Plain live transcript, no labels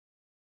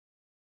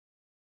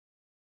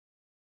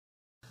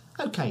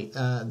Okay,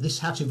 this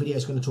how-to video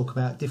is going to talk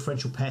about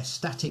differential pair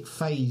static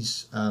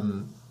phase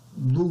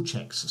rule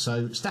checks.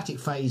 So static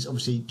phase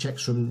obviously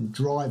checks from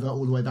driver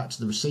all the way back to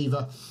the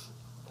receiver.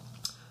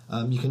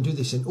 You can do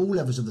this in all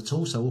levels of the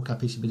tool, so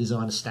AutoCAD PCB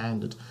Designer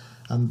standard.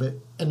 But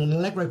in an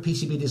Allegro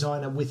PCB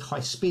Designer with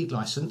high-speed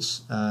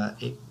license,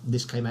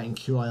 this came out in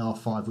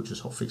QIR5, which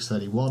was hotfix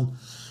 31.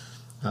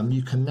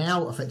 You can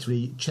now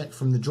effectively check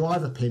from the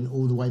driver pin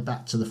all the way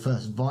back to the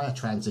first via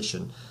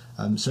transition.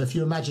 So if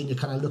you imagine you're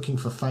kind of looking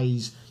for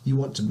phase, you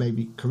want to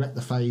maybe correct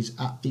the phase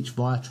at each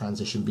via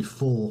transition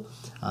before,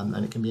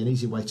 and it can be an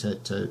easy way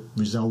to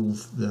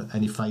resolve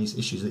any phase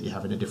issues that you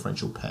have in a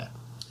differential pair.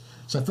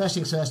 So first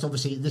things first,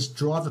 obviously this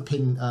driver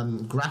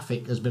pin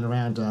graphic has been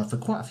around for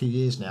quite a few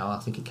years now. I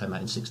think it came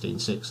out in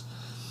 16.6.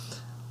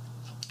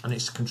 And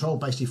it's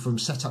controlled basically from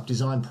setup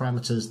design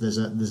parameters. There's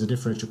a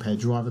differential pair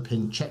driver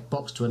pin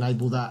checkbox to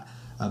enable that.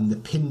 The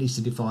pin needs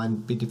to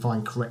be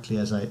defined correctly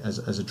as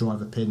a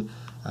driver pin,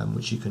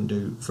 which you can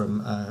do from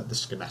the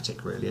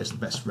schematic really as the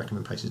best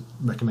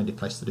recommended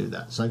place to do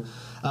that. So,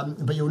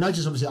 but you'll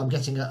notice obviously I'm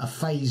getting a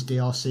phase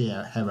DRC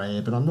error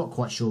here, but I'm not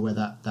quite sure where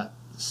that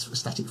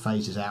static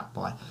phase is out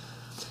by.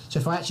 So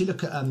if I actually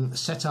look at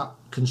setup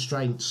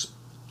constraints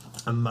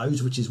and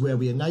modes, which is where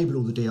we enable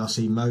all the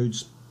DRC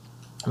modes,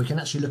 we can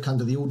actually look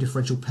under the all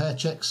differential pair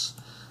checks.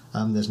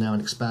 There's now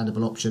an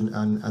expandable option,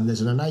 and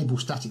there's an enable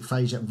static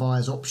phase at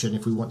vias option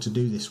if we want to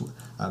do this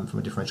from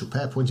a differential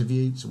pair point of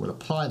view. So we'll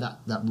apply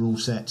that rule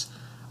set,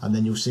 and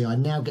then you'll see I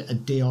now get a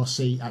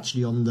DRC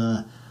actually on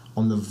the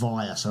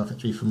via. So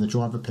effectively from the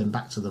driver pin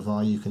back to the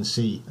via, you can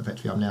see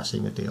effectively I'm now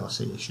seeing a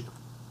DRC issue.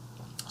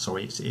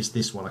 Sorry, it's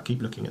this one. I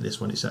keep looking at this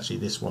one. It's actually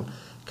this one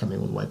coming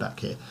all the way back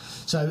here.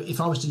 So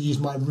if I was to use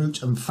my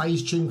root and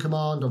phase tune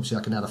command, obviously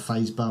I can add a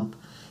phase bump.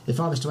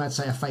 If I was to add,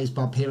 say, a phase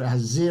bump here, it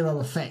has zero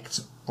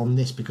effect on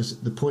this because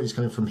the point is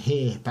coming from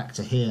here back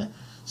to here.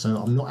 So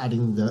I'm not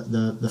adding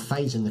the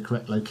phase in the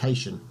correct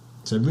location.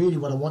 So really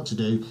what I want to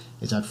do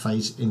is add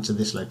phase into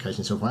this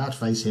location. So if I add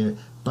phase here,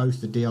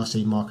 both the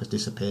DRC markers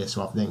disappear.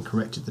 So I've then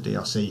corrected the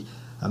DRC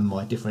and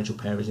my differential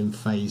pair is in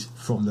phase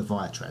from the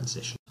via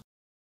transition.